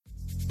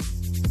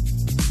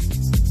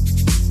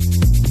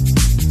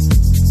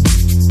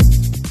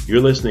You're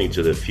listening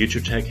to the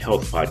Future Tech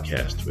Health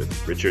Podcast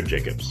with Richard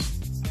Jacobs.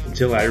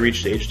 Until I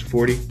reached age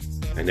 40,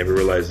 I never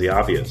realized the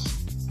obvious,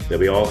 that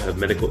we all have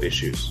medical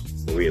issues,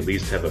 or we at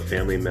least have a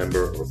family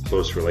member or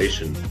close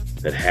relation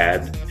that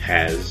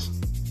has,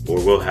 or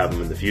will have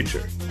them in the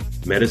future.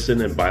 Medicine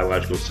and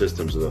biological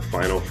systems are the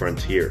final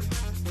frontier.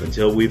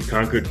 Until we've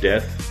conquered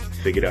death,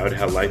 figured out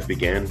how life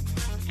began,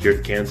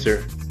 cured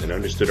cancer, and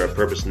understood our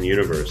purpose in the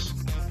universe,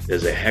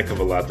 there's a heck of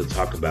a lot to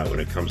talk about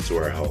when it comes to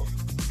our health.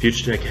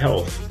 Future Tech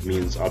Health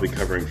means I'll be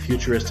covering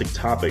futuristic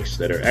topics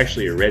that are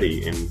actually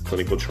already in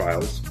clinical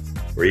trials,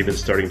 or even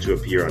starting to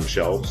appear on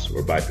shelves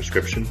or by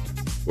prescription,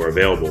 or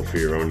available for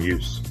your own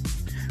use.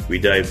 We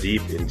dive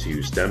deep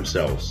into stem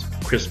cells,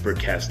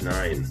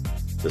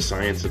 CRISPR-Cas9, the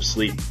science of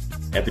sleep,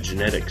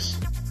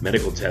 epigenetics,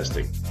 medical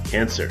testing,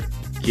 cancer,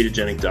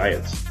 ketogenic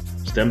diets,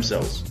 stem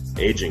cells,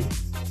 aging,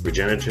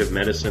 regenerative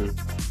medicine,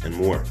 and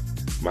more.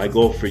 My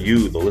goal for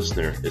you, the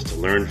listener, is to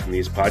learn from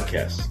these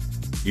podcasts.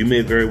 You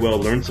may very well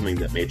learn something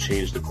that may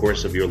change the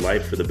course of your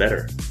life for the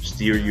better,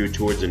 steer you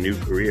towards a new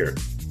career,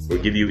 or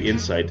give you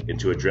insight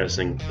into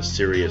addressing a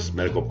serious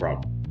medical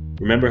problem.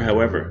 Remember,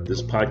 however,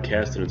 this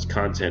podcast and its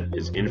content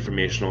is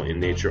informational in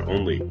nature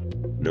only.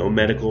 No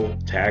medical,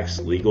 tax,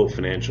 legal,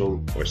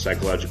 financial, or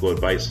psychological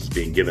advice is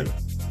being given.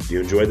 If you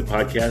enjoy the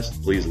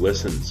podcast, please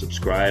listen,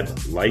 subscribe,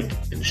 like,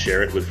 and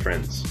share it with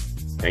friends.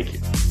 Thank you.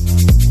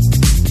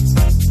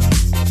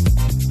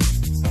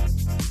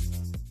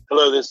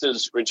 Hello, this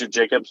is Richard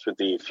Jacobs with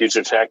the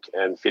Future Tech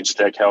and Future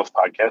Tech Health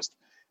podcast.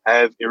 I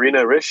have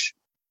Irina Risch.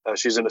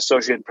 She's an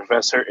associate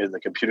professor in the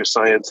Computer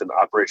Science and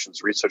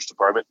Operations Research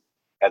Department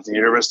at the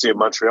University of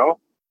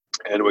Montreal.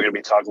 And we're going to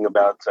be talking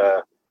about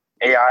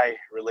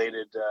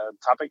AI-related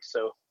topics.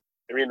 So,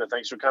 Irina,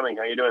 thanks for coming.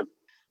 How are you doing?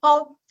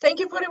 Oh,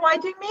 thank you for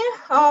inviting me.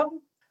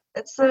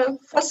 It's a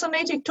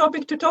fascinating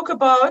topic to talk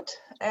about,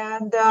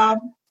 and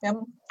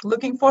I'm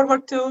looking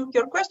forward to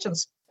your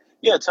questions.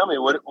 Yeah, tell me,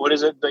 what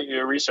is it that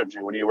you're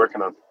researching? What are you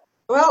working on?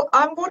 Well,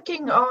 I'm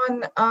working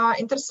on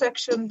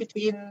intersection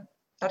between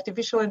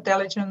artificial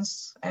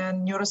intelligence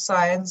and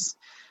neuroscience,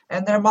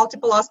 and there are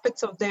multiple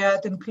aspects of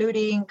that,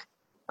 including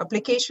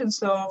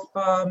applications of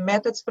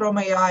methods from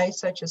AI,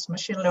 such as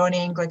machine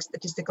learning, like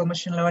statistical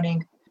machine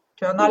learning,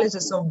 to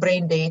analysis of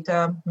brain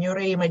data,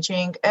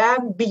 neuroimaging,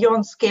 and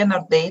beyond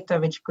scanner data,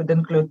 which could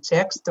include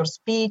text or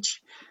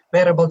speech,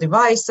 wearable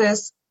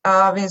devices,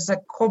 with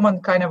a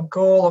common kind of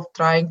goal of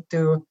trying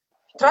to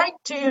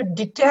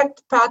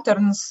detect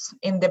patterns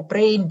in the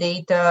brain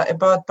data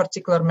about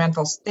particular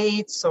mental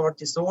states or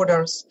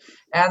disorders.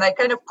 And I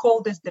kind of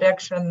call this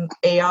direction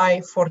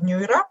AI for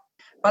Neura.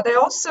 But I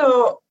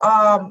also,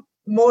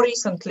 more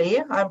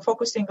recently, I'm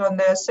focusing on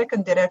the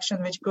second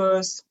direction, which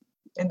goes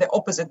in the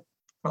opposite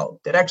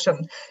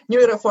direction,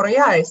 Neura for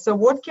AI. So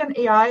what can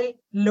AI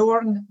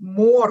learn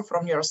more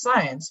from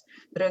neuroscience?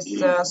 There's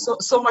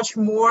so much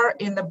more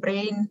in the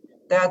brain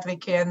that we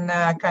can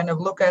kind of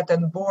look at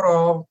and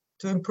borrow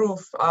to improve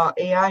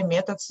AI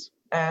methods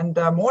and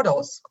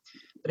models.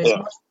 There is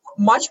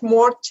much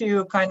more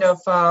to kind of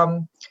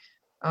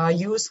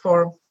use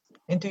for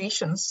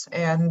intuitions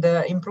and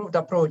improved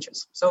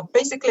approaches. So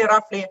basically,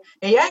 roughly,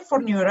 AI for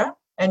Neura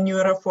and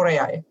Neura for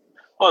AI.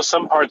 Well,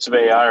 some parts of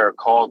AI are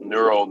called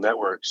neural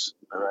networks.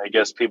 I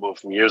guess people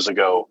from years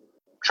ago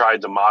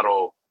tried to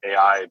model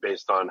AI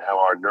based on how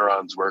our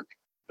neurons work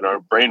and our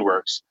brain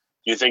works.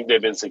 Do you think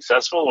they've been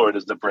successful, or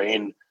does the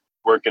brain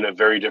work in a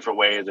very different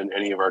way than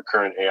any of our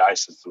current AI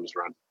systems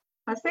run?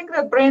 I think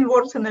that brain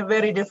works in a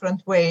very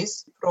different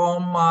ways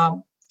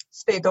from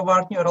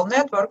state-of-art neural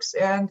networks.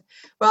 And,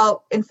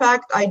 well, in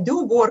fact, I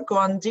do work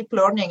on deep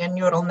learning and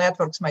neural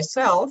networks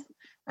myself.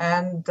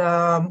 And,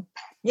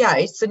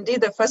 it's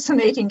indeed a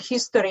fascinating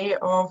history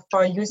of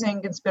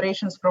using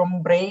inspirations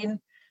from brain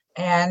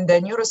and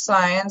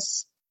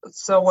neuroscience.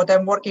 So what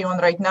I'm working on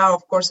right now,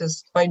 of course,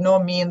 is by no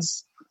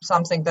means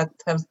something that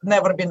has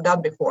never been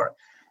done before.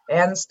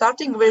 And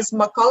starting with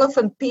McAuliffe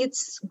and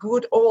Pitt's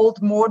good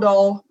old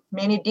model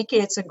many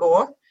decades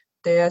ago,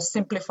 the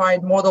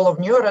simplified model of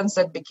neurons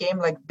that became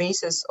like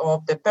basis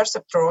of the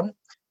perceptron,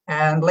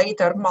 and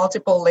later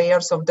multiple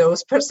layers of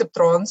those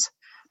perceptrons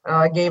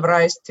gave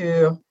rise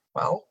to,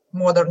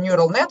 modern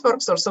neural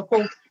networks, or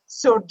so-called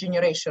second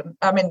generation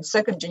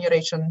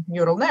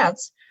neural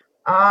nets.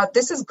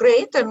 This is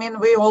great. I mean,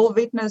 we all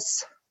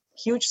witness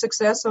huge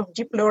success of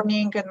deep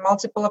learning and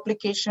multiple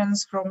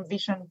applications from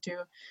vision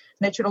to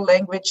natural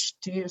language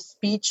to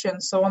speech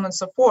and so on and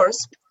so forth.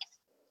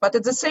 But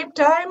at the same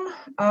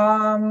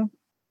time,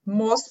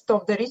 most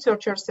of the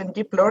researchers in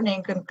deep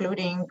learning,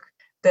 including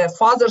the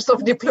fathers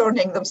of deep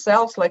learning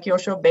themselves, like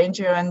Yoshua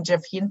Bengio and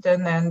Jeff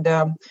Hinton and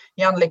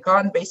Yann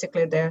LeCun,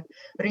 basically the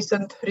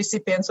recent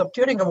recipients of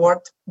Turing Award,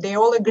 they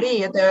all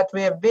agree that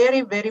we are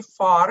very, very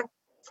far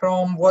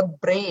from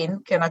what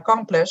brain can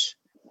accomplish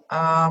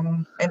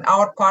in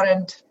our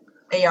current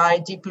AI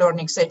deep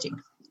learning setting.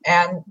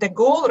 And the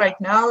goal right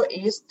now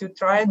is to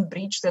try and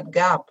bridge that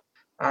gap.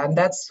 And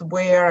that's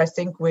where I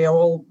think we're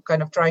all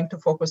kind of trying to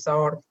focus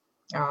our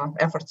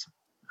efforts.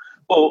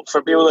 Well,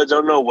 for people that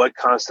don't know, what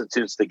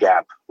constitutes the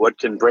gap? What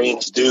can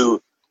brains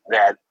do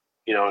that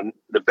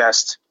the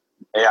best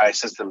AI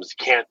systems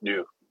can't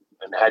do?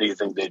 And how do you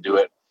think they do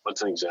it?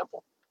 What's an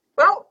example?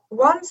 Well,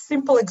 one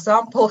simple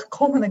example,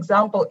 common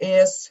example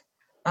is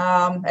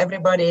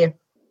everybody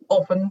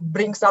often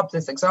brings up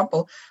this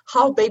example,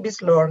 how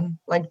babies learn.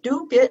 Like,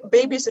 do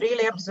babies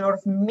really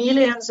observe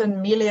millions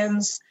and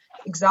millions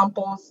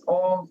examples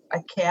of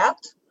a cat?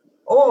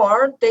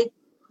 Or they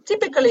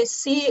typically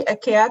see a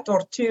cat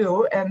or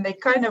two and they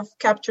kind of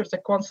capture the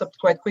concept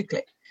quite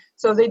quickly.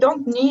 So they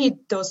don't need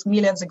those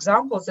millions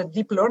examples that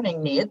deep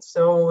learning needs.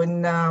 So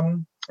in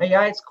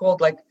AI, it's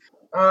called like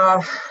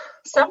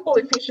sample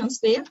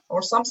efficiency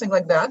or something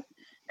like that.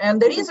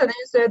 And the reason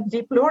is that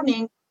deep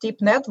learning,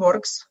 deep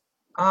networks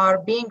are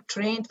being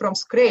trained from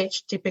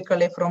scratch,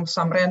 typically from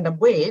some random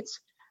weights,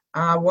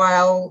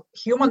 while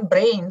human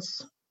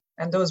brains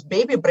and those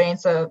baby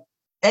brains are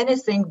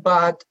anything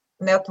but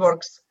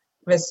networks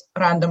with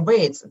random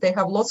weights. They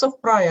have lots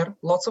of prior,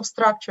 lots of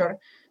structure.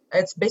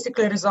 It's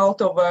basically a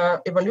result of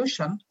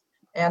evolution.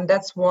 And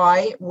that's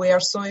why we are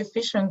so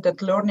efficient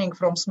at learning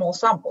from small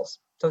samples.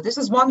 So this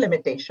is one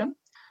limitation.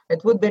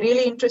 It would be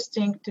really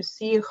interesting to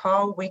see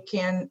how we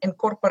can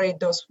incorporate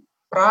those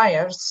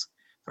priors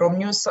from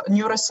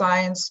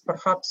neuroscience,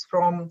 perhaps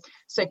from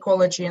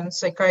psychology and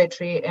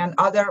psychiatry and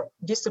other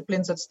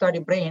disciplines that study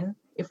brain,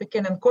 if we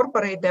can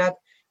incorporate that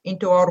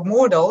into our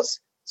models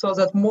so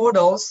that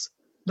models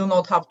do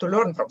not have to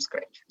learn from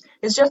scratch.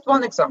 It's just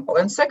one example.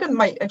 And second,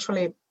 my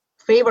actually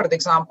favorite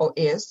example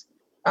is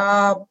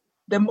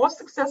the most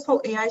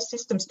successful AI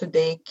systems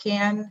today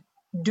can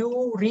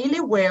do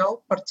really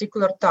well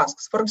particular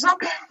tasks. For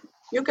example,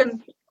 you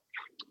can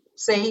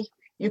say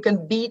you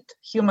can beat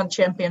human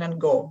champion in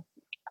Go.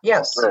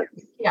 Yes, right.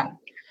 You can.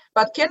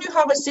 But can you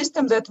have a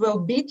system that will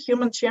beat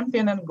human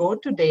champion in Go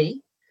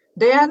today?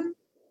 Then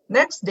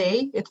next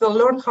day, it will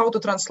learn how to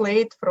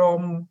translate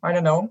from,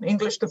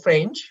 English to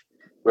French.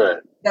 Right.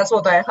 That's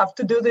what I have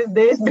to do these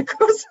days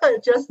because I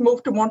just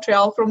moved to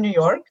Montreal from New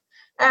York.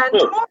 And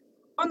tomorrow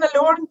I'm going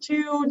to learn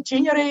to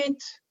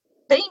generate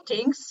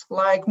paintings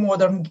like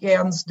modern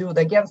GANs do,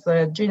 against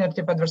the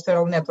generative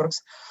adversarial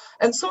networks,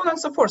 and so on and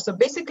so forth. So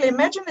basically,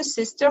 imagine a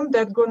system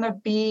that's going to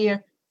be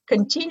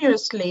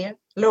continuously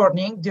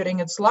learning during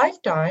its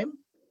lifetime,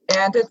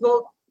 and it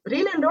will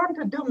really learn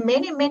to do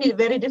many, many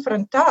very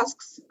different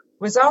tasks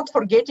without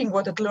forgetting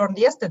what it learned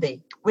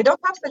yesterday. We don't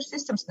have such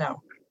systems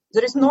now.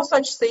 There is no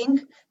such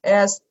thing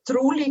as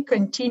truly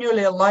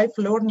continually life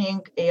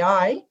learning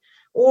AI,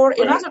 or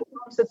in other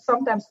terms, it's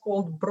sometimes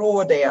called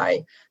broad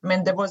AI. I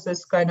mean, there was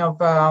this kind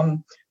of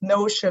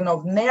notion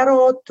of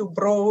narrow to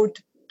broad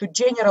to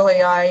general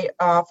AI,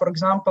 for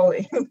example,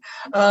 in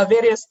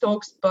various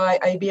talks by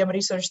IBM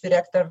research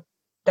director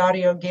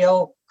Dario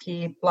Gil.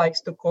 He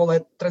likes to call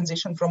it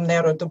transition from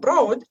narrow to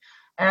broad.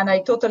 And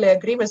I totally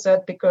agree with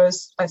that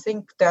because I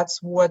think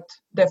that's what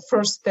the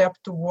first step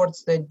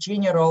towards the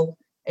general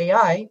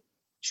AI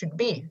should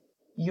be.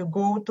 You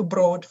go to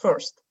broad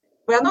first.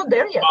 We are not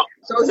there yet.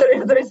 So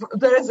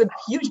there is a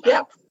huge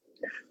gap.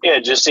 Yeah,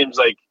 it just seems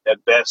like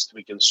at best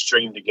we can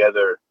string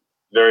together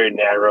very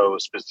narrow,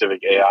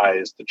 specific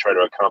AIs to try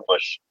to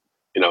accomplish,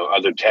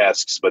 other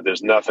tasks, but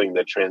there's nothing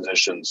that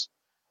transitions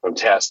from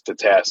task to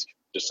task,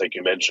 just like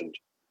you mentioned.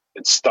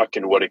 It's stuck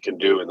in what it can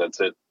do, and that's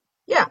it.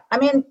 Yeah, I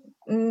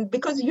mean,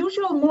 because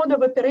usual mode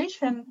of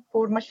operation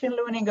for machine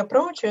learning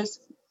approaches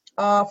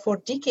for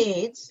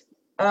decades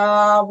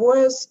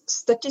was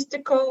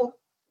statistical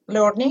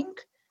learning,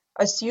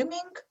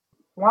 assuming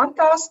one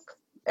task,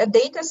 a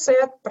data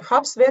set,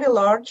 perhaps very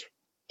large,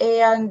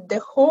 and the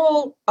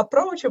whole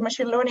approach of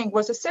machine learning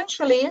was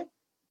essentially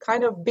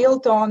kind of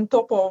built on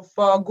top of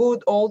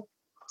good old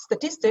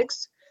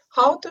statistics,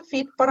 how to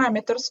fit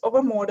parameters of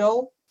a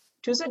model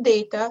to the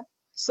data.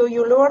 So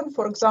you learn,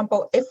 for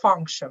example, a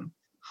function,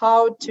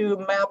 how to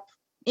map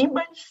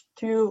image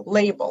to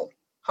label,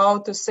 how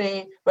to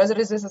say whether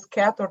this is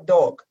cat or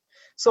dog,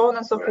 so on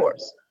and so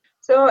forth.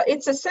 So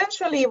it's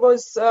essentially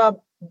was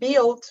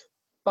built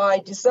by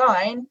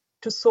design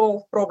to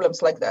solve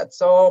problems like that.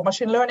 So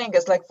machine learning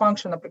is like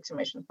function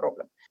approximation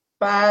problem.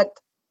 But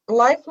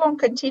lifelong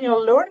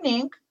continual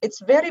learning,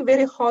 it's very,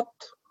 very hot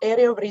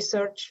area of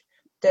research.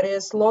 There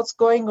is lots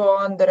going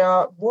on. There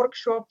are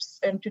workshops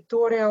and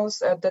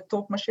tutorials at the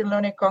top machine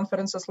learning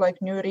conferences like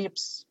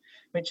NeurIPS,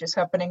 which is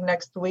happening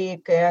next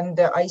week, and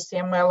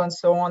ICML and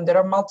so on. There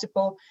are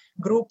multiple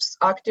groups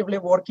actively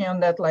working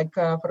on that, like,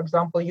 for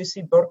example,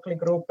 UC Berkeley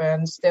group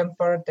and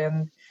Stanford.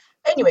 And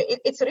anyway,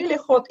 it's a really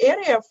hot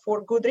area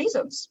for good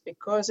reasons,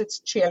 because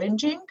it's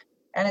challenging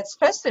and it's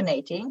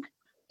fascinating.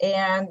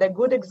 And a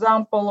good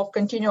example of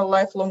continual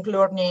lifelong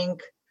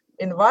learning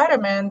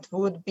environment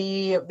would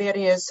be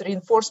various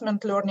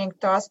reinforcement learning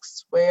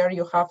tasks where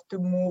you have to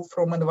move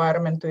from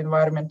environment to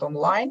environment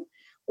online,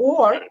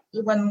 or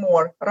even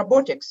more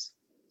robotics.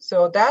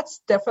 So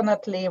that's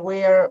definitely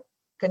where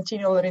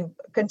continual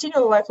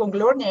lifelong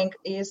learning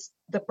is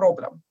the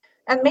problem.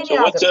 And many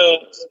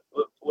others.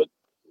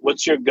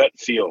 What's your gut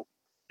feel?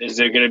 Is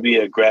there going to be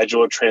a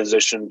gradual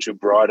transition to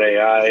broad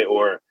AI,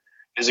 or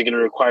is it going to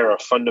require a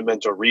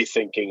fundamental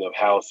rethinking of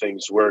how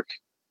things work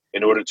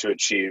in order to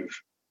achieve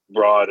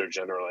broad or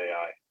general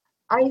AI?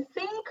 I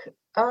think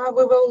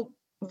we will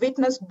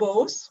witness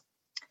both.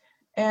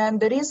 And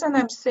the reason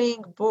I'm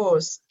saying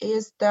both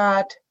is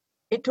that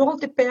it all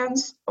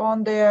depends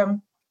on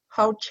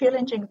how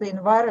challenging the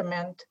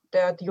environment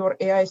that your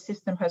AI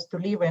system has to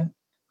live in,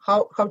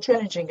 how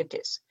challenging it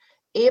is.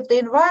 If the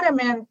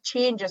environment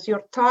changes,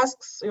 your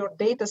tasks, your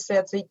data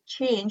sets, they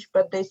change,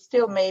 but they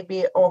still may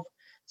be of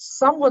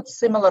somewhat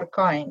similar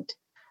kind,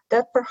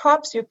 that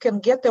perhaps you can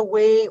get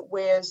away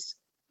with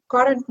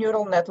current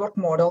neural network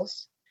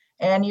models,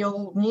 and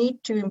you'll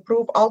need to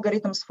improve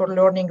algorithms for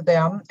learning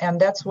them, and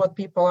that's what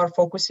people are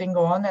focusing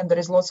on, and there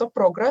is lots of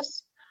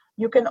progress.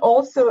 You can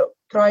also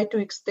try to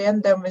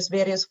extend them with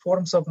various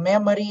forms of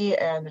memory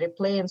and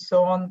replay and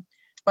so on.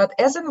 But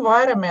as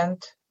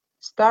environment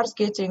starts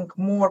getting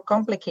more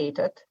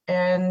complicated,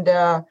 and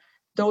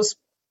those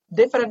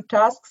different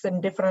tasks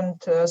and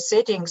different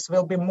settings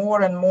will be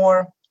more and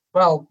more,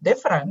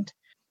 different,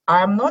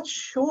 I'm not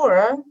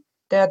sure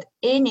that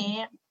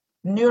any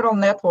neural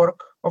network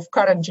of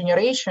current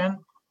generation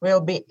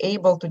will be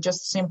able to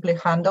just simply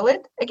handle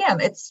it. Again,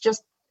 it's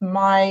just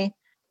my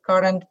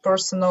current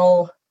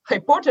personal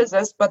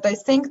hypothesis, but I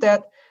think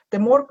that the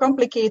more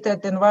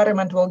complicated the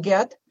environment will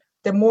get,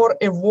 the more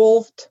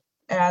evolved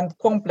and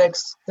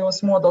complex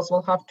those models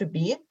will have to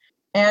be.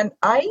 And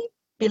I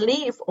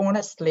believe,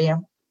 honestly,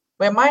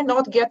 we might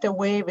not get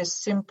away with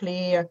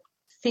simply a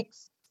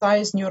fixed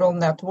size neural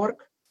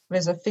network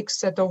with a fixed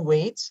set of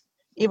weights,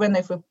 even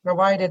if we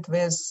provide it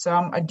with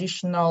some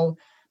additional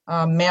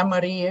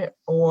memory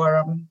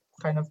or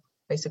kind of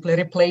basically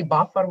replay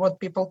buffer, what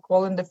people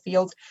call in the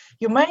field.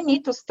 You might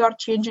need to start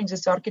changing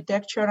this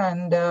architecture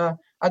and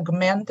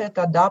augment it,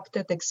 adapt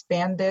it,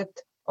 expand it,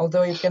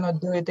 although you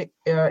cannot do it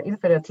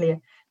infinitely.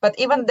 But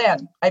even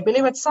then, I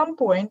believe at some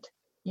point,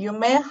 you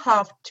may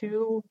have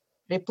to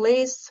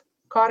replace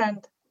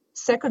current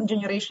second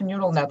generation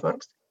neural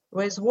networks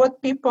with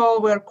what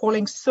people were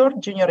calling third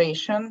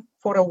generation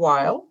for a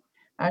while.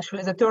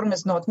 Actually, the term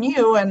is not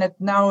new, and it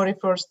now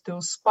refers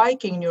to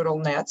spiking neural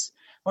nets,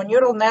 or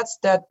neural nets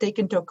that take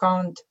into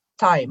account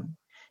time.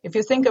 If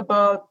you think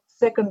about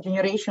second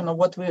generation of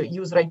what we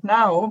use right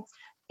now,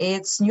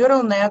 it's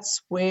neural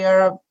nets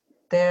where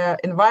the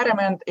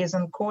environment is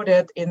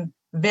encoded in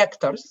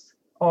vectors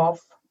of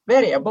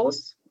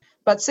variables.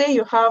 But say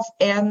you have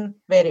n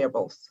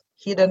variables,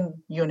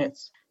 hidden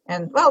units.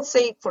 And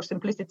say for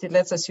simplicity,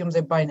 let's assume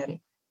they're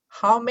binary.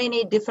 How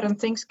many different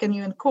things can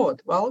you encode?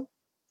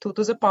 2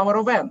 to the power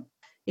of n.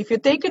 If you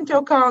take into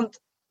account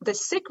the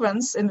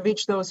sequence in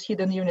which those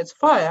hidden units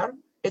fire,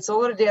 it's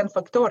already n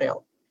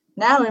factorial.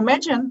 Now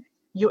imagine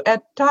you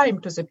add time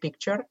to the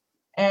picture,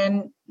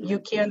 and you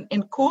can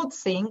encode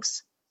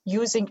things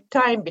using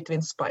time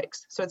between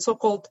spikes. So it's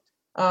so-called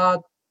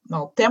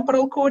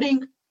temporal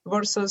coding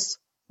versus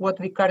what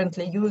we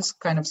currently use,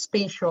 kind of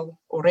spatial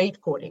or rate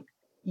coding.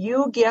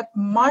 You get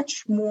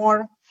much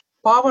more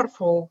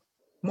powerful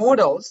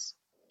models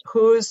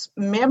whose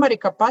memory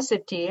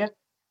capacity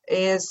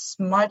is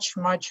much,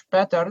 much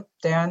better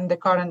than the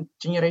current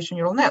generation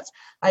neural nets.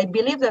 I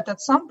believe that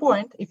at some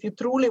point, if you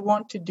truly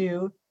want to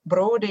do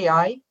broad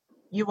AI,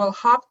 you will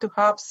have to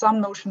have some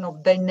notion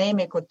of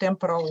dynamic or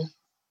temporal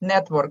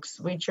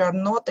networks, which are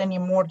not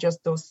anymore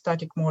just those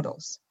static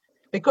models.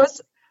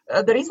 Because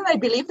the reason I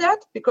believe that,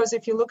 because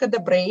if you look at the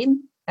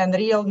brain and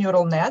real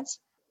neural nets,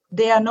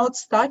 they are not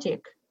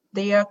static.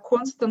 They are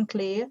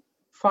constantly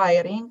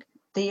firing.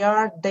 They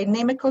are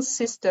dynamical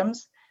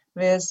systems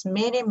with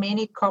many,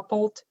 many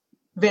coupled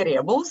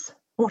variables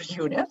or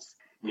units,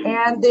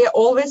 and they're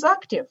always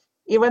active.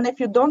 Even if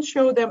you don't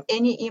show them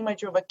any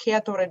image of a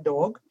cat or a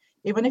dog,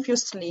 even if you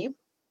sleep,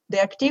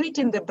 the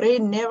activity in the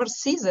brain never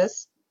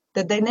ceases.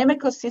 The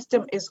dynamical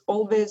system is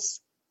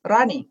always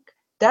running.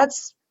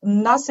 That's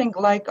nothing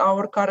like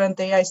our current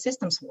AI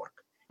systems work.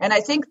 And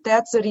I think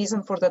that's the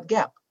reason for that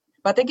gap.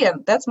 But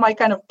again, that's my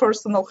kind of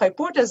personal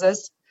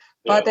hypothesis.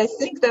 But I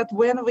think that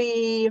when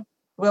we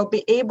will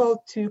be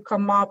able to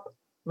come up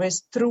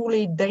with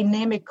truly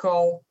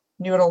dynamical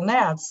neural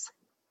nets,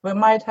 we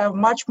might have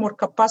much more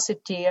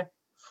capacity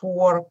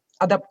for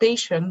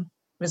adaptation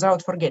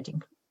without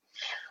forgetting.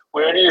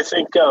 Where do you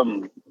think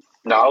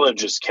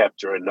knowledge is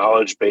kept, or a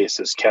knowledge base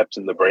is kept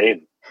in the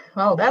brain?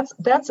 Well,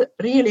 that's a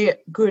really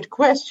good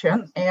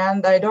question,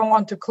 and I don't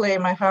want to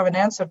claim I have an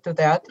answer to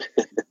that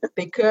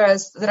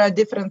because there are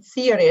different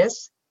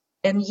theories.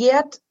 And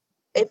yet,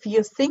 if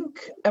you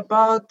think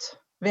about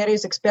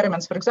various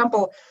experiments, for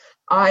example,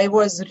 I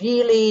was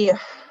really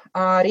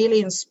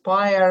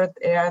inspired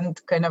and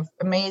kind of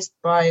amazed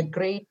by a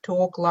great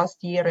talk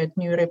last year at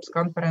NeurIPS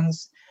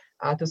conference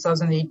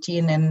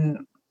 2018,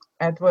 and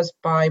it was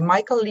by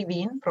Michael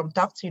Levine from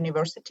Tufts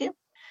University.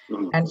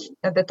 And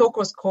the talk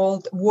was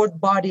called What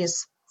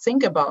Bodies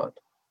Think About.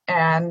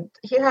 And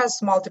he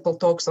has multiple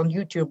talks on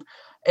YouTube.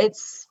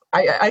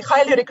 I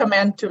highly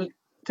recommend to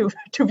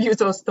view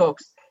those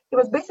talks. He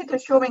was basically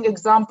showing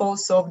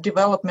examples of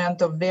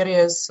development of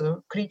various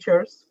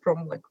creatures,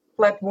 from like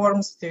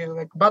flatworms to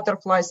like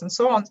butterflies and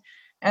so on.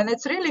 And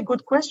it's really a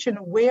good question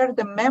where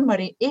the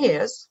memory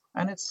is,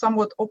 and it's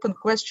somewhat open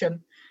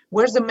question,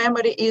 where the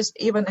memory is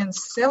even in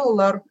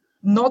cellular,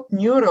 not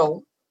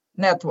neural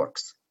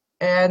networks.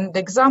 And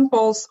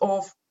examples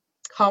of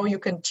how you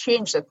can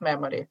change that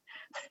memory.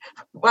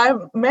 Why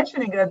I'm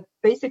mentioning that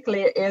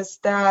basically is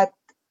that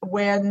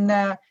when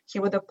he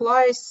would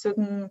apply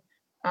certain,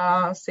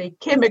 say,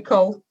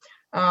 chemical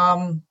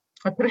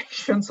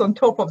operations on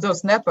top of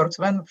those networks,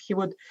 when he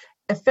would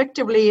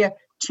effectively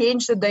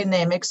change the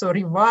dynamics or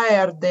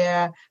rewire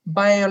the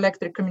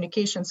bioelectric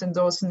communications in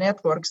those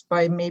networks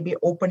by maybe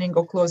opening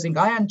or closing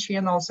ion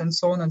channels and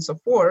so on and so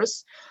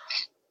forth,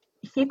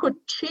 he could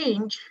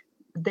change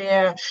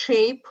the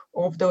shape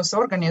of those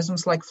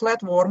organisms, like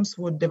flatworms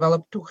would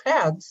develop two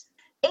heads,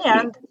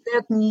 and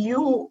that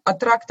new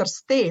attractor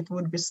state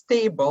would be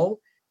stable,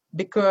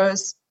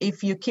 because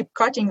if you keep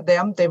cutting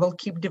them, they will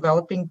keep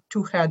developing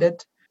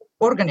two-headed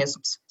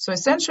organisms. So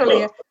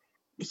essentially,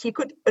 he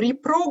could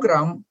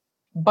reprogram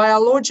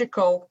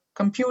biological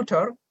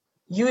computer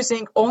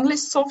using only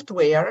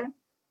software,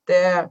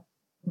 the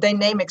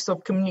dynamics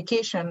of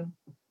communication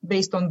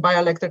based on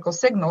bioelectrical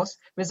signals,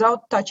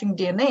 without touching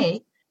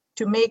DNA,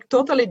 to make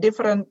totally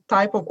different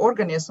type of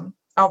organism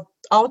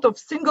out of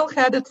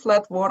single-headed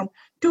flatworm,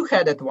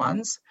 two-headed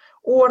ones,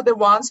 or the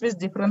ones with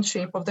different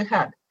shape of the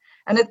head.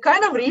 And it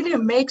kind of really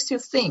makes you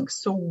think,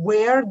 so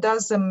where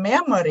does the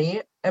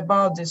memory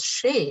about this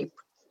shape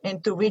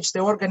into which the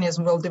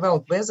organism will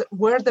develop,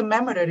 where the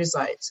memory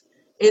resides?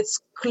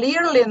 It's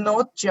clearly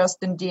not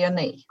just in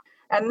DNA.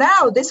 And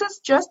now this is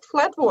just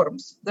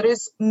flatworms. There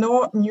is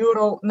no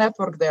neural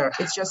network there.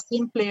 It's just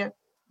simply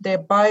the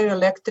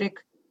bioelectric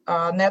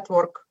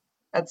network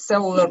at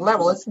cellular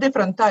level. It's a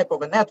different type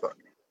of a network.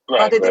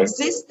 But it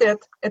existed,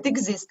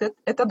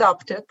 it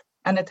adapted,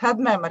 and it had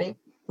memory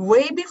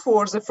way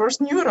before the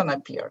first neuron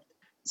appeared.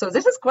 So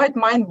this is quite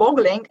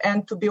mind-boggling.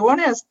 And to be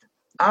honest,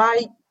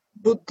 I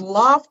would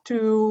love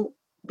to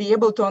be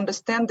able to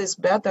understand this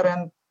better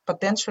and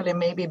potentially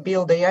maybe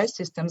build AI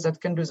systems that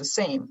can do the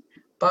same.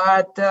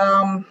 But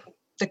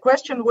the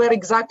question where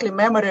exactly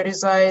memory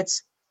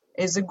resides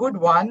is a good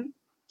one.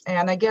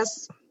 And I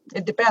guess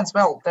it depends.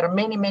 Well, there are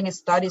many, many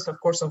studies, of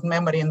course, of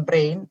memory in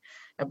brain,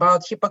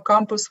 about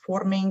hippocampus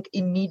forming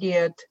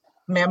immediate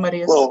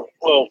memories,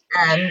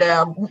 and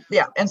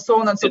so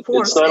on and so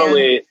forth. It's not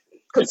only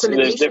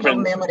consolidation of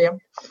memory.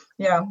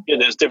 Yeah,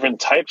 there's different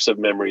types of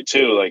memory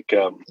too. Like,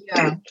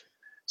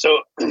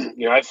 so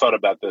I've thought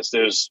about this.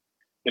 There's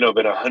been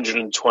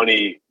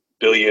 120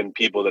 billion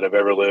people that have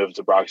ever lived,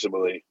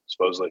 approximately,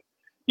 supposedly.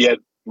 Yet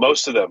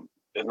most of them,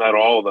 if not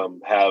all of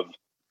them, have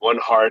one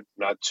heart,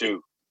 not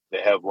two.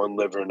 They have one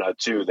liver, not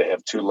two. They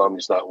have two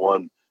lungs, not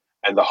one.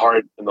 And the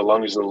heart and the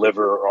lungs and the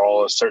liver are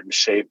all a certain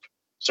shape,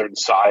 certain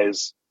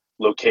size,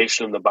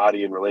 location in the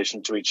body in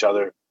relation to each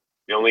other.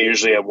 We only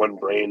usually have one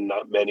brain,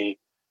 not many.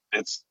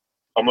 It's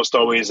almost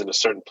always in a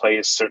certain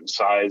place, certain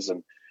size.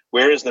 And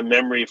where is the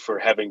memory for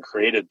having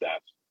created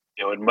that?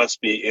 It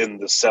must be in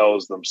the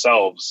cells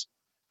themselves.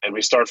 And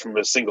we start from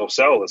a single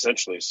cell,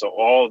 essentially. So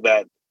all of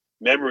that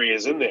memory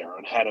is in there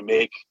on how to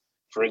make,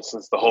 for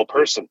instance, the whole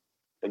person.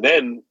 And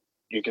then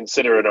you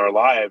consider in our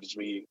lives,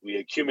 we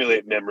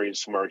accumulate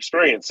memories from our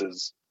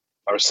experiences,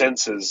 our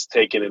senses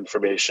take in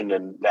information,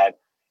 and that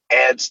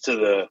adds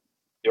to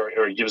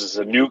or gives us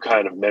a new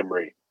kind of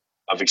memory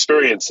of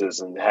experiences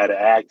and how to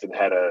act and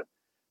how to,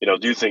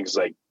 do things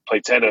like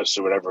play tennis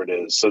or whatever it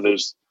is. So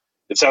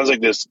it sounds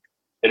like there's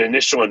an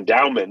initial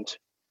endowment,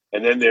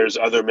 and then there's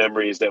other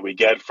memories that we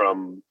get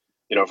from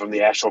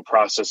the actual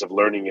process of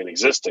learning and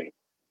existing.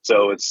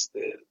 So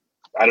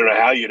I don't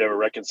know how you'd ever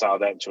reconcile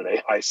that into an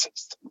AI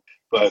system,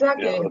 but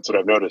exactly. That's what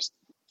I've noticed.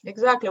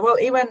 Exactly. Well,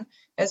 even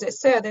as I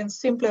said, in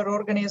simpler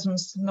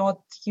organisms,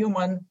 not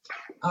human,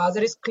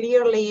 there is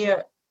clearly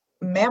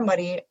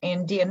memory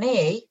in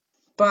DNA,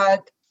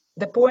 but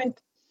the point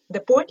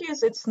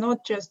is it's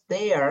not just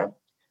there.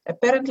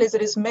 Apparently,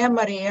 there is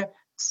memory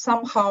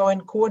somehow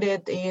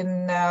encoded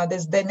in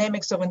this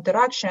dynamics of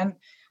interaction.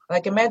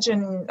 Like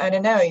imagine, I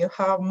don't know, you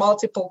have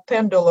multiple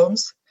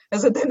pendulums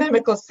as a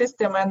dynamical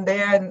system, and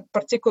they're in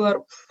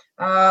particular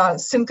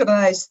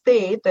synchronized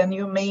state, and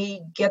you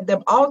may get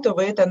them out of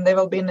it and they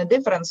will be in a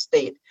different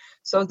state.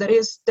 So there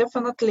is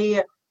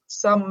definitely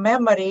some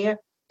memory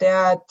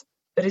that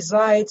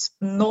resides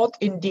not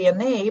in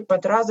DNA,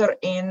 but rather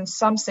in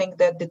something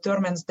that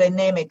determines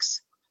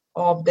dynamics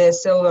of the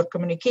cellular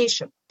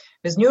communication.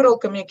 With neural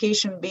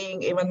communication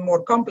being even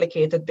more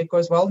complicated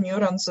because,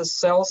 neurons as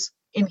cells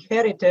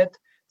inherited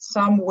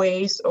some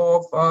ways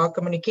of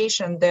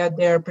communication that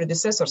their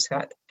predecessors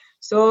had.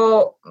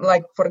 So,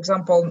 like, for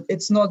example,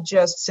 it's not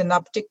just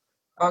synaptic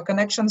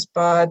connections,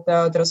 but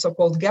there are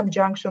so-called gap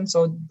junctions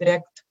or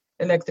direct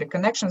electric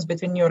connections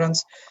between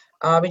neurons,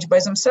 which by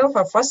themselves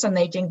are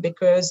fascinating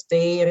because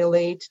they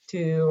relate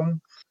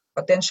to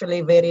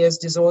potentially various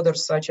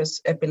disorders such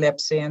as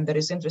epilepsy. And there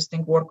is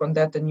interesting work on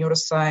that in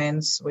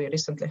neuroscience. We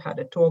recently had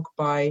a talk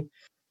by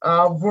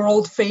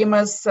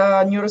world-famous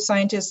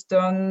neuroscientist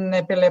on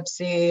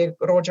epilepsy,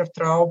 Roger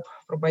Traub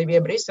from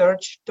IBM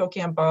Research,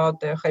 talking about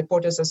the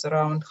hypothesis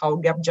around how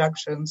gap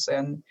junctions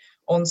and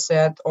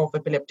onset of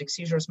epileptic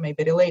seizures may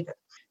be related.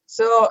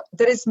 So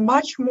there is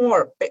much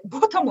more,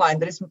 bottom line,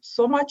 there is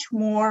so much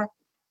more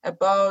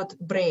about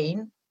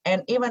brain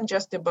and even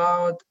just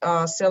about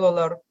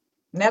cellular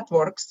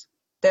networks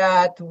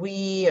that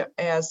we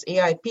as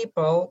AI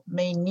people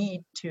may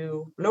need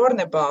to learn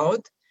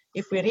about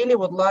if we really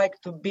would like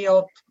to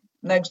build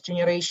next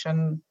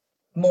generation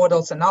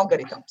models and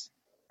algorithms.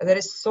 There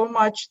is so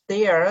much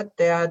there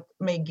that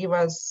may give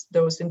us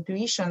those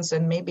intuitions,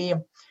 and maybe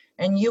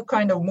a new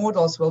kind of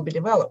models will be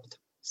developed.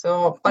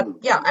 So, but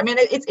yeah, I mean,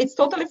 it's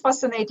totally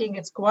fascinating.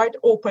 It's quite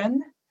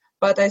open,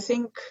 but I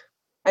think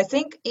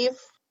if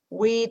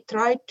we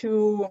try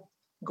to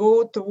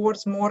go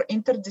towards more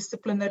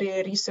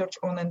interdisciplinary research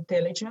on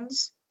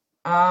intelligence,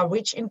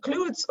 which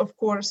includes, of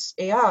course,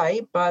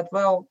 AI, but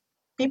well,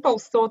 people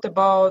thought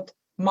about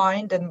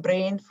mind and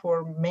brain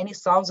for many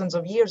thousands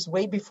of years,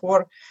 way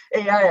before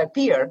AI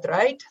appeared,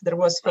 right? There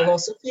was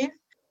philosophy,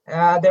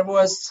 there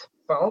was,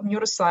 well,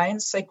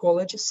 neuroscience,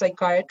 psychology,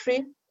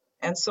 psychiatry,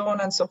 and so on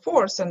and so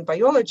forth, and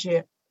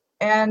biology.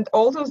 And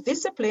all those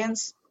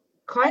disciplines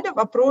kind of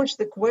approach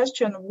the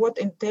question what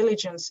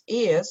intelligence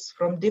is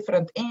from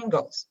different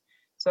angles.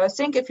 So I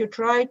think if you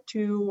try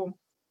to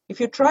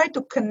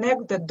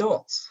connect the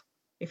dots,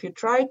 if you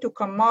try to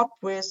come up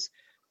with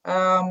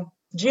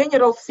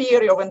general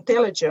theory of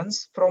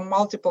intelligence from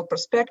multiple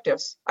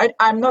perspectives,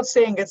 I'm not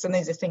saying it's an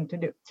easy thing to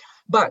do,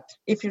 but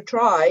if you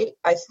try,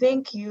 I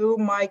think you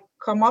might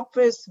come up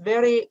with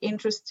very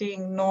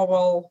interesting,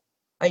 novel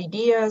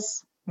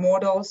ideas,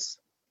 models,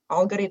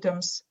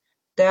 algorithms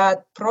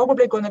that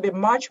probably going to be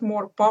much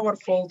more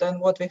powerful than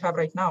what we have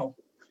right now.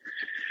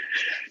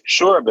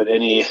 Sure, but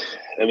any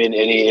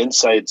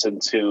insights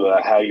into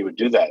how you would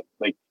do that?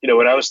 Like,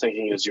 what I was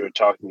thinking as you were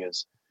talking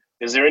is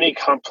there any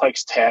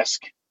complex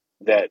task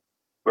that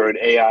where an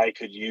AI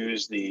could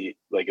use a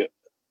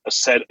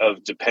set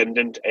of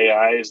dependent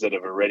AIs that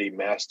have already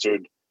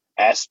mastered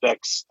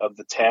aspects of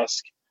the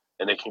task,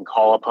 and it can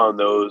call upon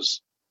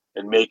those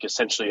and make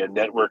essentially a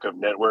network of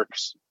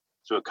networks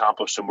to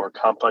accomplish a more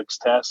complex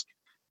task?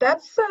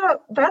 That's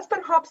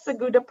perhaps a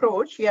good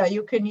approach. Yeah,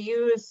 you can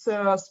use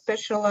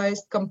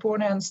specialized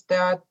components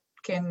that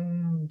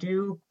can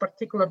do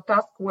particular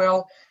task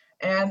well.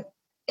 And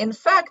in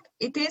fact,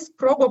 it is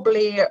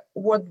probably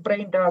what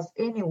brain does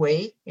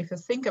anyway, if you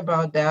think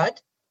about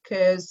that,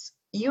 because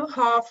you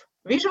have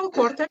visual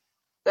cortex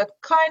that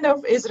kind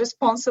of is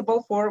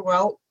responsible for,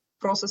 well,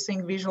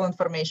 processing visual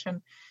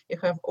information. You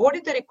have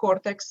auditory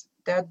cortex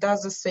that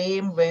does the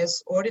same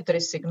with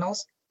auditory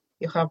signals.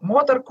 You have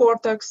motor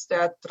cortex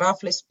that,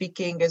 roughly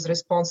speaking, is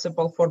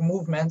responsible for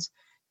movements.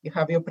 You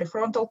have your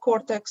prefrontal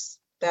cortex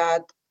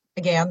that,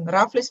 again,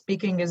 roughly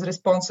speaking, is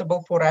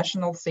responsible for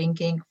rational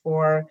thinking,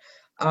 for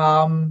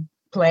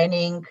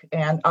planning,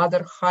 and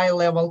other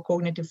high-level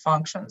cognitive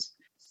functions.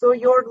 So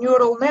your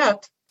neural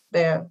net,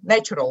 the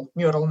natural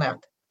neural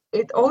net,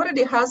 it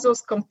already has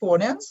those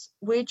components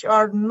which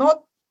are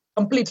not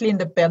completely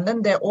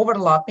independent. They're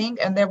overlapping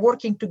and they're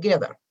working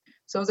together.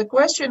 So the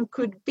question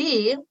could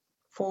be,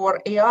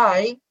 for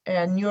AI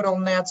and neural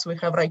nets we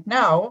have right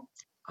now,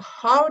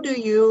 how do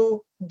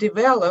you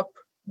develop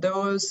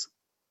those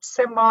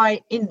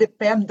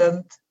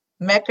semi-independent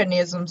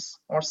mechanisms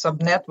or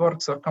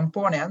subnetworks or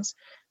components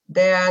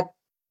that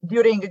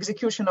during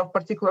execution of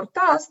particular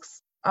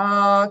tasks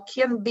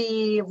can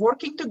be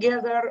working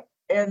together,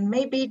 and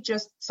maybe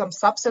just some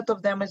subset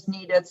of them is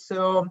needed.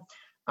 So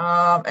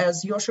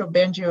as Yoshua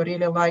Bengio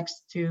really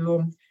likes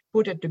to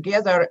put it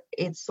together,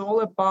 it's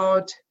all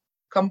about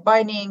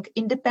combining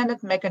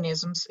independent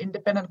mechanisms,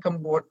 independent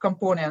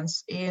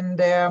components in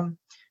the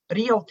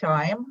real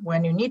time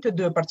when you need to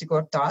do a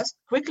particular task,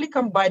 quickly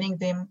combining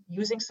them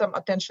using some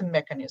attention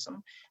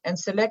mechanism and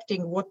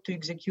selecting what to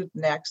execute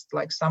next,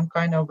 like some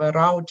kind of a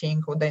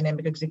routing or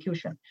dynamic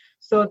execution.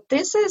 So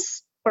this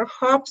is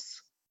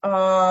perhaps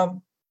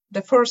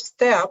the first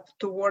step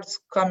towards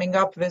coming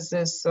up with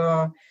this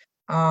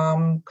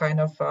kind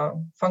of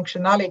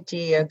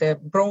functionality, the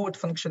broad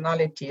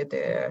functionality,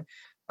 the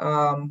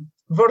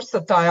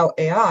versatile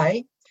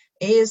AI,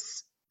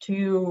 is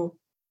to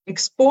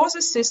expose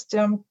a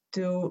system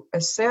to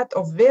a set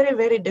of very,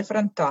 very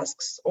different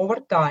tasks over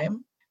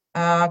time,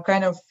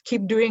 kind of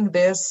keep doing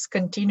this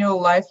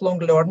continual lifelong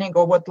learning,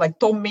 or what like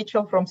Tom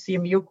Mitchell from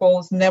CMU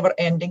calls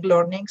never-ending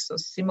learning, so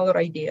similar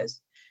ideas.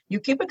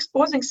 You keep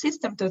exposing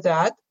system to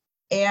that,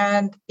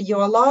 and you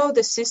allow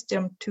the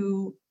system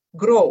to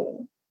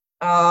grow.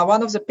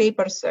 One of the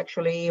papers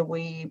actually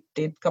we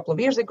did a couple of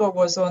years ago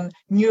was on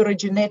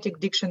neurogenetic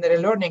dictionary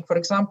learning, for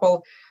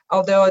example,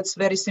 although it's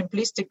very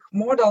simplistic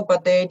model,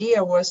 but the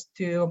idea was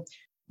to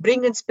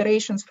bring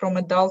inspirations from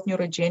adult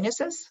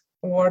neurogenesis,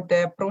 or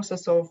the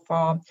process of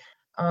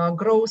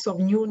growth of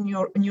new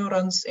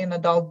neurons in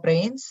adult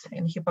brains,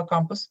 in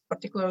hippocampus,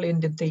 particularly in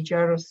the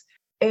gyrus,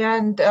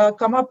 and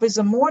come up with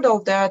a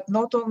model that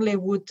not only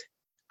would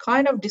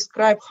kind of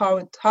describe how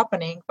it's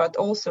happening, but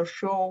also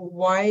show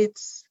why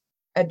it's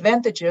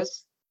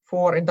advantages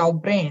for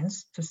adult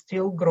brains to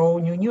still grow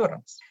new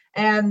neurons.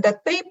 And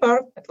that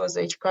paper, it was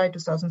HKI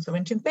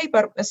 2017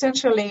 paper,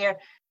 essentially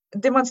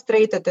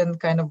demonstrated in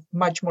kind of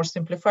much more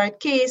simplified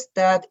case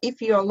that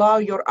if you allow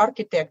your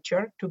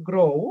architecture to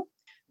grow,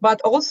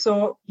 but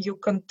also you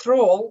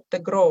control the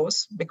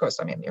growth, because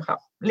you have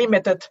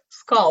limited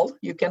skull,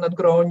 you cannot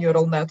grow a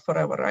neural net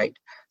forever, right?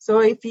 So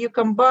if you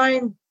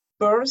combine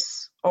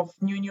birth of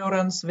new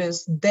neurons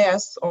with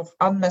death of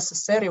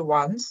unnecessary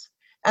ones,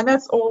 and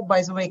that's all,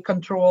 by the way,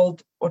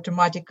 controlled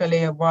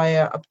automatically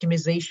via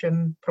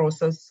optimization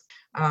process,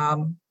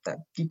 that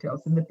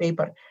details in the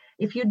paper.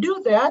 If you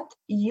do that,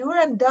 you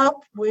end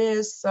up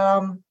with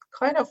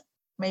kind of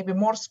maybe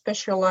more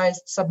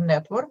specialized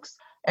subnetworks.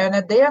 And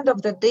at the end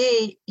of the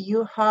day,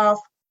 you have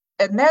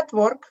a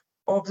network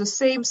of the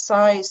same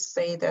size,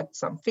 say that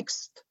some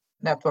fixed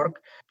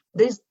network,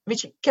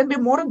 which can be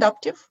more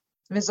adaptive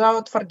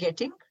without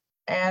forgetting.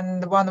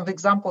 And one of the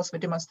examples we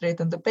demonstrate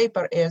in the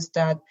paper is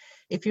that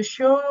if you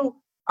show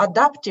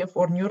adaptive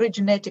or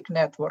neurogenetic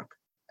network,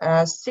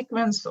 a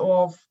sequence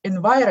of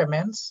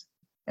environments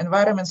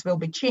will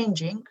be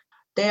changing,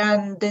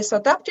 then this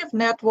adaptive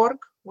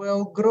network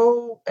will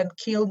grow and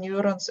kill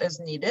neurons as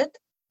needed.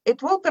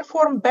 It will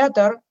perform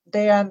better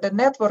than the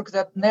network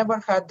that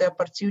never had the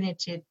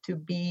opportunity to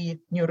be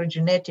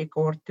neurogenetic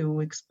or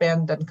to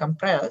expand and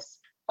compress,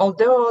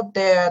 although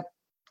the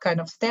kind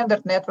of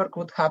standard network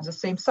would have the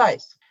same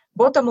size.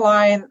 Bottom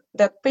line,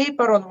 that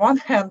paper on one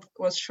hand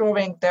was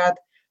showing that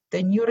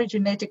the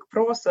neurogenetic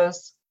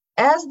process,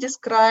 as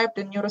described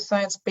in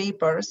neuroscience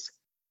papers,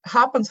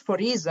 happens for a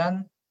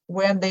reason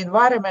when the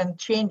environment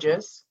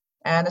changes,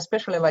 and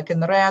especially like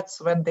in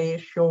rats, when they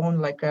shown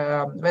like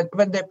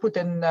when they put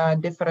in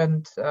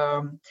different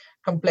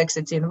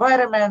complexity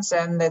environments,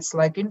 and it's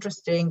like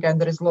interesting,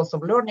 and there is lots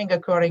of learning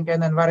occurring,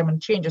 and the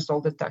environment changes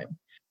all the time.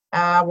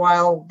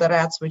 While the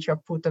rats which are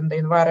put in the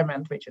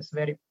environment, which is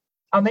very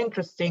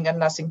uninteresting and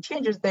nothing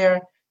changes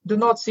there, do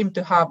not seem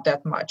to have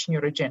that much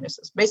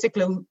neurogenesis.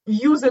 Basically,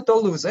 use it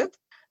or lose it.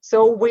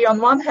 So we on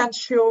one hand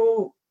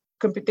show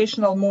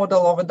computational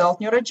model of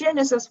adult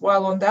neurogenesis,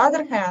 while on the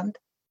other hand,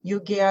 you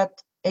get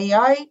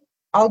AI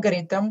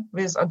algorithm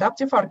with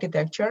adaptive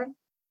architecture,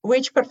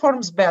 which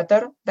performs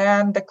better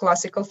than the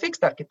classical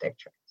fixed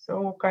architecture.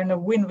 So kind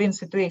of win-win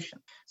situation.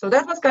 So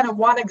that was kind of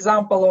one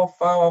example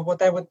of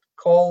what I would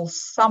call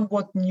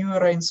somewhat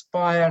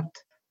neuro-inspired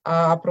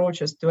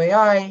approaches to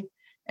AI.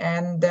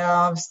 And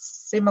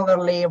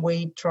similarly,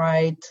 we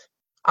tried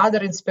other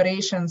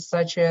inspirations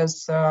such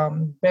as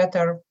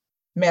better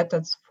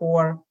methods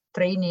for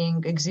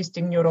training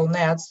existing neural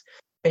nets,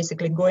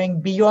 basically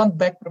going beyond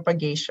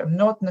backpropagation,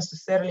 not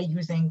necessarily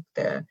using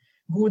the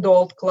good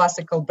old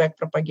classical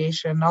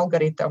backpropagation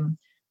algorithm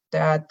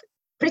that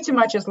pretty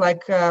much is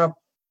like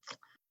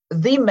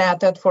the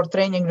method for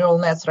training neural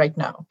nets right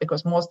now,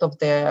 because most of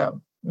the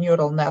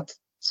neural net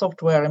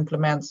software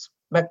implements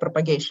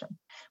backpropagation.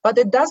 But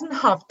it doesn't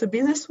have to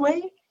be this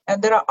way, and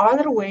there are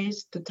other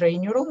ways to train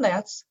neural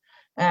nets,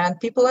 and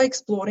people are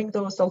exploring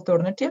those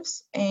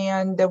alternatives,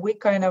 and we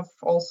kind of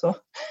also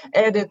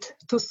added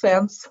 2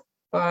 cents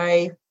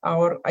by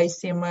our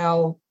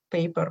ICML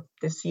paper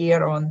this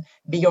year on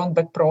Beyond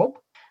Backprop,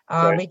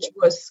 which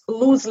was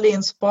loosely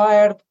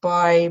inspired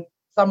by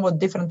somewhat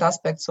different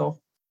aspects of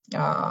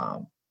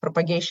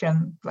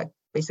propagation, like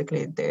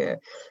basically the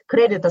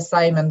credit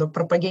assignment of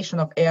propagation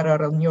of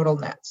error on neural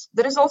nets.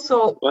 There is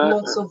also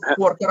lots of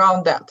work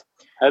around that.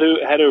 How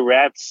do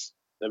rats,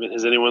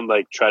 has anyone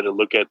tried to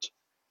look at,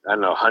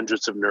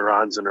 hundreds of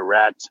neurons in a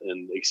rat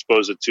and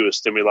expose it to a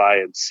stimuli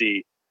and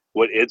see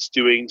what it's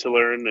doing to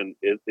learn? And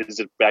is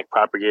it back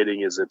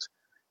propagating? Is it,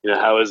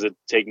 how is it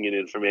taking in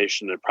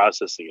information and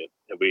processing it?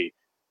 Do we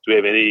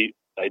have any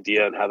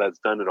idea on how that's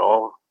done at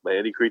all by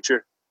any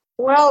creature?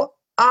 Well,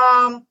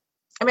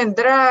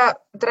 there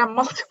are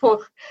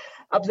multiple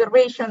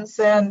observations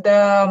and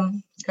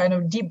kind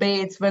of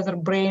debates whether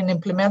brain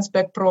implements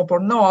backprop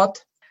or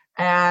not.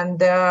 And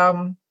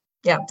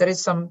there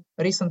is some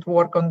recent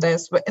work on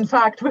this. But in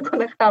fact, we're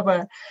going to have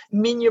a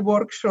mini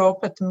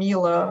workshop at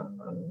Mila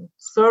on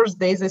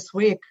Thursday this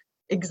week,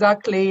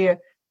 exactly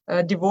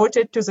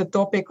devoted to the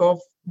topic of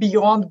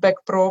beyond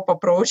backprop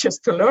approaches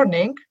to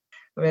learning,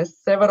 with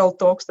several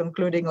talks,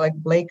 including like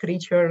Blake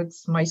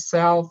Richards,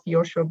 myself,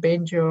 Yoshua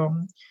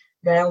Bengio,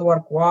 Gael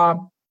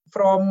Warkwa.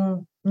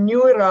 From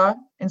Neura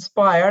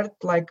inspired,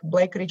 like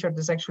Blake Richards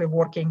is actually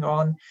working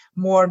on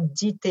more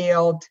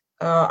detailed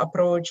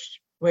approach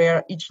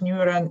where each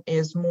neuron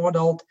is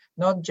modeled,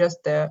 not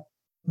just a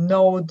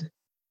node,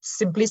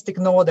 simplistic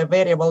node, a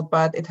variable,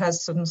 but it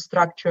has certain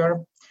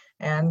structure.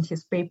 And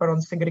his paper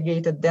on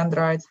segregated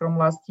dendrites from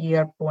last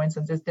year points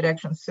in this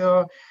direction.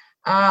 So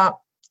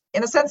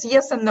in a sense,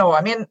 yes and no.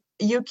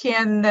 You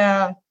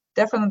can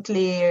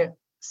definitely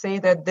say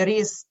that there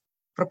is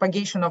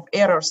propagation of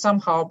error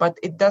somehow, but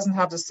it doesn't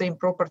have the same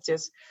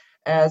properties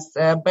as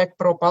a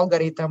backprop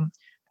algorithm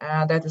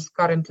that is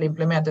currently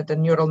implemented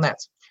in neural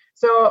nets.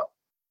 So,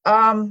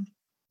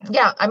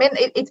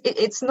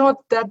 it's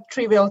not that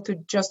trivial to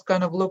just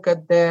kind of look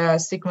at the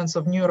sequence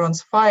of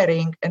neurons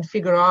firing and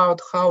figure out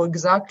how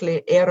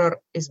exactly error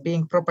is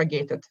being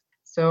propagated.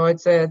 So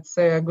it's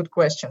a good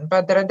question.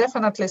 But there are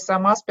definitely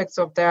some aspects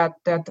of that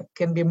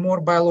can be more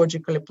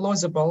biologically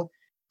plausible.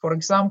 For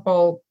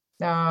example,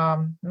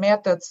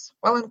 methods,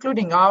 well,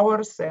 including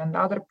ours and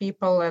other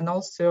people, and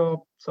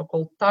also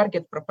so-called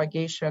target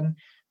propagation,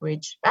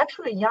 which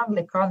actually Jan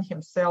LeCun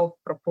himself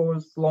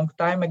proposed a long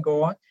time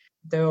ago,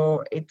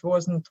 though it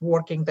wasn't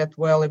working that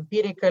well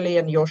empirically,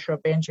 and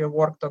Yoshua Bengio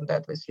worked on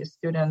that with his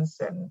students,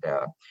 and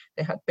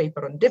they had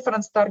paper on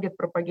difference target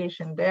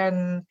propagation.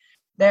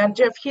 Then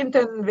Jeff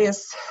Hinton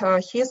with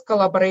his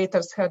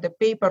collaborators had a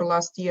paper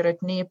last year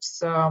at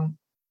NIPS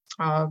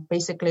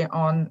basically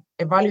on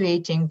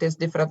evaluating these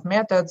different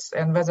methods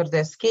and whether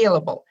they're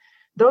scalable.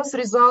 Those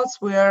results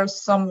were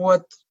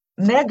somewhat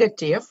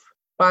negative,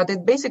 but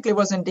it basically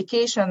was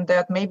indication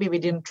that maybe we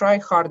didn't try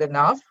hard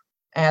enough.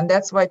 And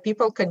that's why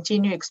people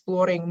continue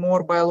exploring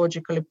more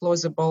biologically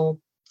plausible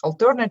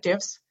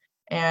alternatives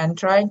and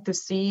trying to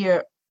see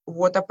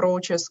what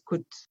approaches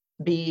could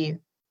be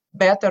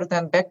better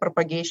than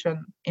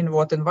backpropagation in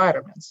what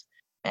environments.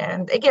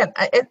 And again,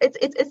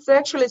 it's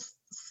actually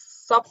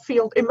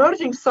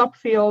emerging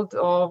subfield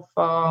of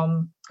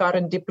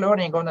current deep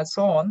learning on its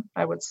own,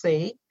 I would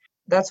say.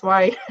 That's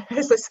why,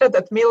 as I said,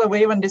 at Mila,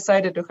 we even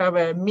decided to have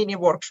a mini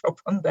workshop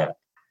on that.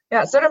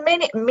 Yeah, so there are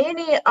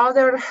many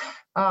other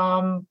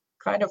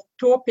kind of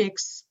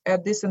topics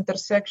at this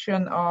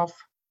intersection of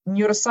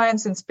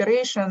neuroscience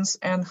inspirations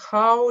and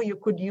how you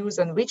could use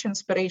and which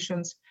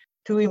inspirations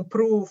to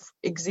improve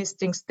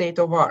existing state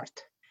of art.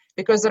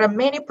 Because there are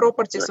many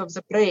properties of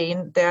the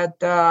brain that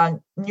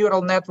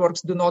neural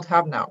networks do not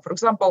have now. For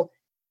example,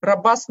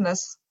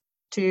 robustness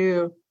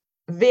to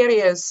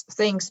various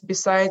things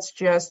besides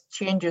just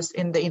changes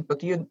in the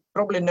input. You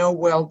probably know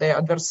well the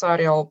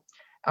adversarial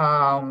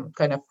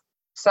kind of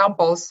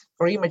samples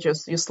for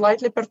images. You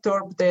slightly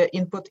perturb the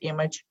input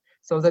image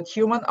so that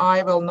human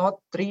eye will not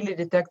really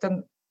detect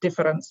a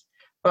difference.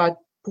 But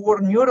poor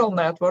neural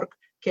network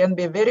can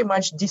be very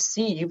much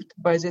deceived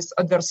by this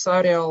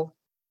adversarial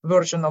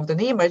version of the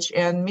image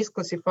and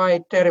misclassify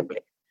it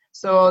terribly.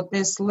 So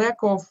this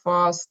lack of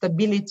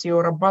stability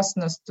or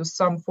robustness to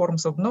some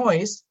forms of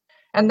noise.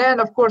 And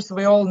then, of course,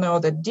 we all know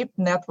that deep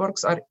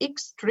networks are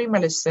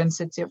extremely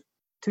sensitive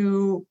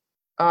to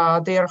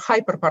their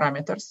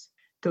hyperparameters,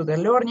 to the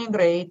learning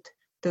rate,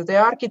 to the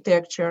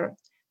architecture,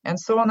 and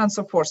so on and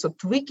so forth. So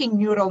tweaking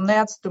neural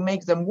nets to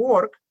make them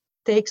work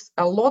takes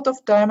a lot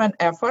of time and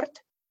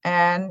effort.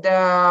 And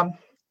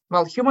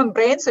well, human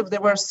brains, if they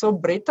were so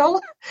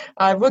brittle,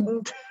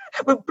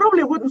 we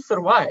probably wouldn't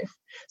survive.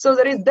 So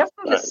there is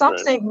definitely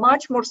something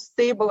much more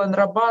stable and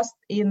robust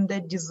in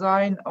the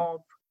design of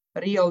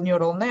real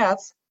neural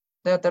nets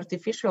that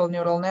artificial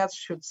neural nets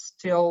should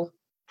still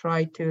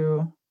try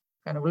to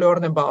kind of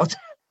learn about.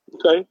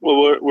 Okay,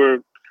 well,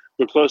 we're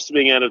close to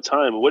being out of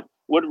time.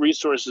 What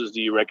resources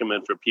do you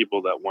recommend for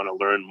people that want to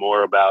learn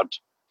more about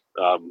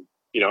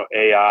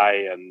AI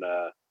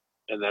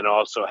and then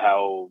also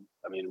how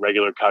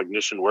regular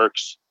cognition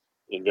works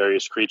in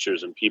various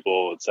creatures and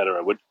people, et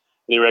cetera?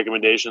 Any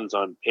recommendations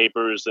on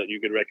papers that you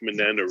could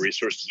recommend or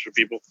resources for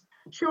people?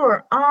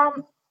 Sure.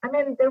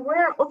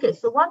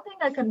 So one thing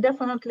I can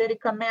definitely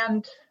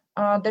recommend,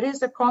 there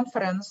is a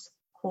conference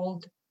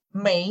called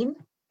MAIN,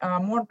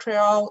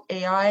 Montreal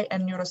AI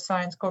and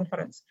Neuroscience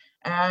Conference.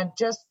 And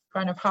just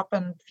kind of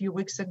happened a few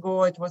weeks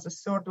ago. It was the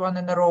third one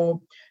in a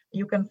row.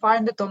 You can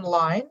find it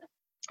online,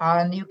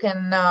 and you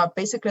can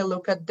basically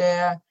look at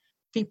the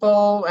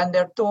people and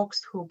their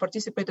talks who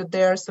participated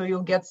there. So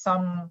you'll get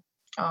some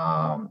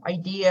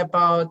idea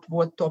about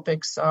what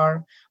topics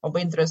are of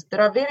interest.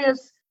 There are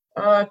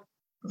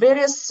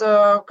various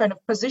kind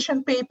of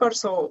position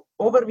papers or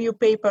overview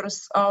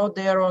papers out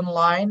there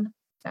online.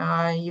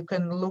 You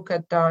can look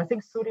at, I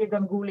think Surya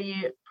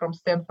Ganguly from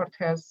Stanford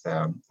has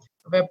a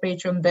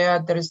webpage on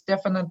that. There is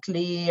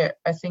definitely,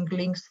 I think,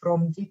 links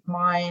from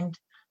DeepMind.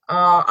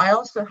 I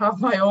also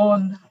have my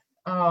own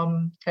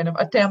kind of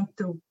attempt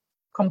to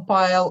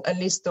compile a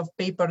list of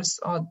papers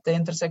on the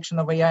intersection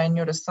of AI and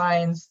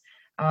neuroscience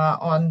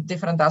on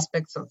different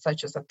aspects of,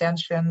 such as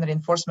attention,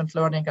 reinforcement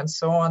learning, and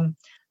so on.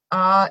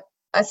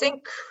 I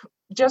think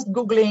just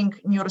Googling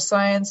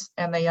neuroscience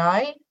and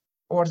AI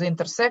or the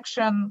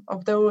intersection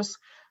of those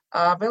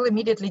will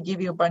immediately give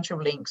you a bunch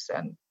of links.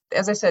 And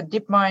as I said,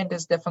 DeepMind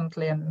is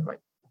definitely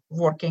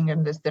working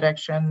in this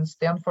direction.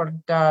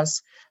 Stanford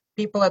does.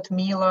 People at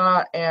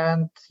Mila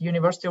and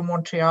University of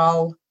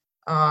Montreal,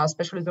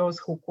 especially those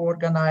who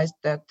co-organized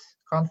that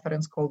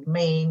conference called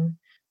MAIN.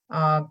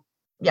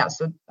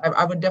 So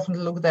I would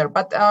definitely look there.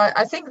 But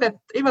I think that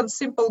even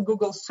simple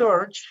Google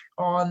search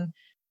on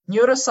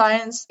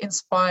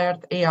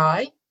neuroscience-inspired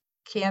AI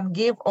can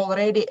give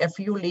already a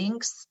few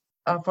links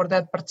for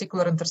that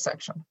particular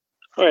intersection.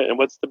 All right. And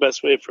what's the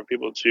best way for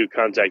people to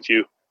contact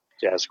you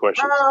to ask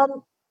questions?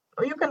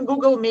 You can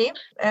Google me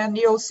and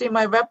you'll see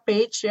my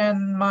webpage,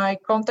 and my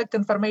contact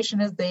information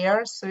is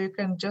there. So you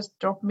can just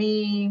drop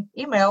me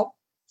email.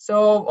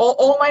 So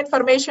all my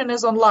information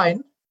is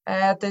online.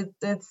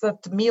 It's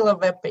at Mila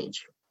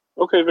webpage.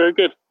 Okay, very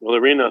good. Well,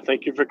 Irina,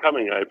 thank you for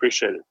coming. I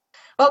appreciate it.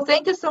 Well,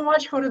 thank you so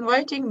much for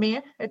inviting me.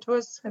 It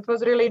was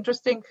really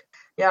interesting.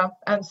 Yeah,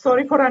 and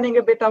sorry for running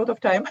a bit out of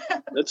time.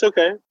 That's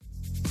okay.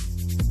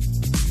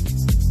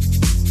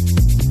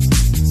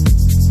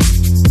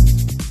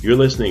 You're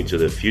listening to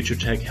the Future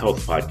Tech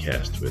Health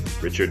Podcast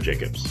with Richard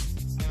Jacobs.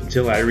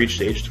 Until I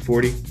reached age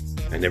 40,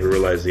 I never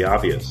realized the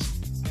obvious,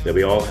 that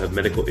we all have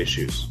medical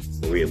issues,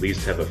 or we at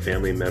least have a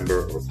family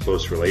member or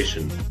close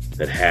relation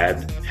that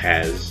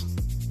has,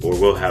 or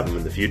will have them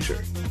in the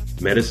future.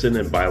 Medicine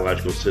and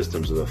biological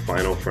systems are the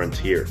final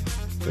frontier.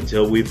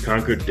 Until we've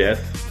conquered death,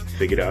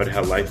 figured out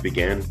how life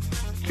began,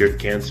 cured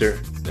cancer,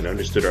 and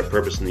understood our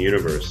purpose in the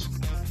universe,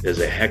 there's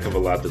a heck of a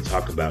lot to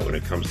talk about when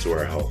it comes to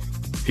our health.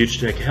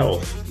 Future Tech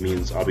Health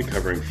means I'll be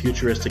covering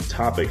futuristic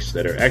topics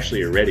that are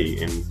actually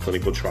already in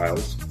clinical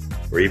trials,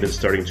 or even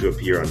starting to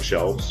appear on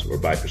shelves or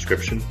by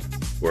prescription,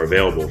 or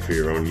available for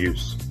your own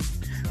use.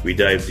 We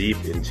dive deep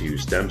into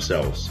stem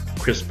cells,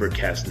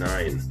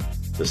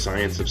 CRISPR-Cas9, the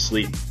science of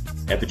sleep,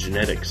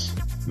 epigenetics,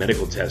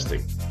 medical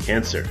testing,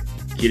 cancer,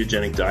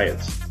 ketogenic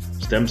diets,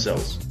 stem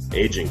cells,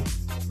 aging,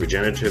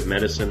 regenerative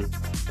medicine,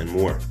 and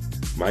more.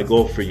 My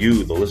goal for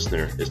you, the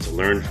listener, is to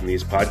learn from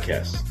these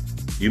podcasts.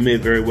 You may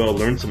very well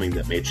learn something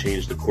that may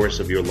change the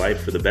course of your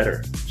life for the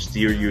better,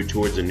 steer you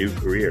towards a new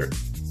career,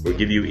 or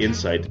give you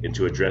insight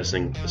into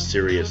addressing a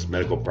serious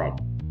medical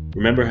problem.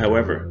 Remember,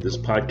 however, this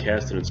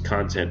podcast and its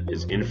content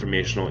is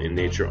informational in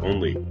nature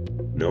only.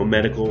 No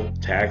medical,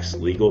 tax,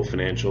 legal,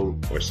 financial,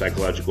 or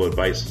psychological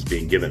advice is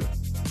being given.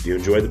 If you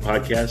enjoyed the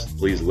podcast,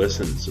 please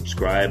listen,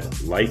 subscribe,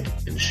 like,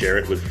 and share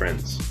it with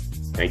friends.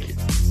 Thank you.